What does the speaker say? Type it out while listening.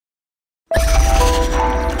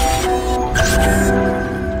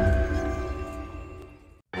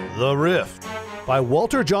Rift by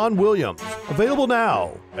Walter Jon Williams, available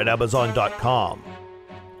now at Amazon.com.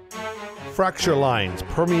 Fracture lines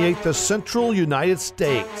permeate the central United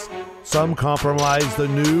States. Some comprise the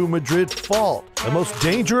New Madrid Fault, the most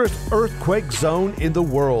dangerous earthquake zone in the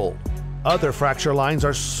world. Other fracture lines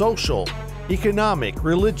are social, economic,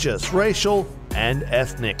 religious, racial, and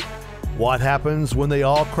ethnic. What happens when they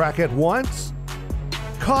all crack at once?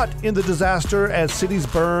 Caught in the disaster as cities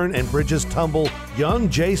burn and bridges tumble, young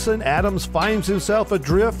Jason Adams finds himself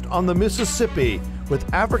adrift on the Mississippi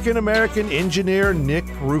with African-American engineer Nick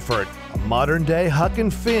Ruffert. A modern-day Huck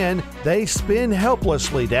and Finn, they spin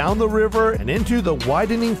helplessly down the river and into the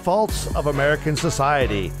widening faults of American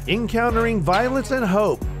society, encountering violence and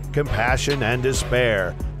hope, compassion and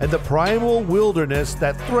despair, and the primal wilderness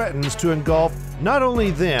that threatens to engulf not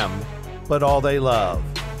only them, but all they love.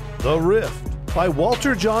 The Rift by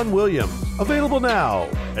Walter Jon Williams, available now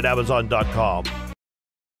at Amazon.com.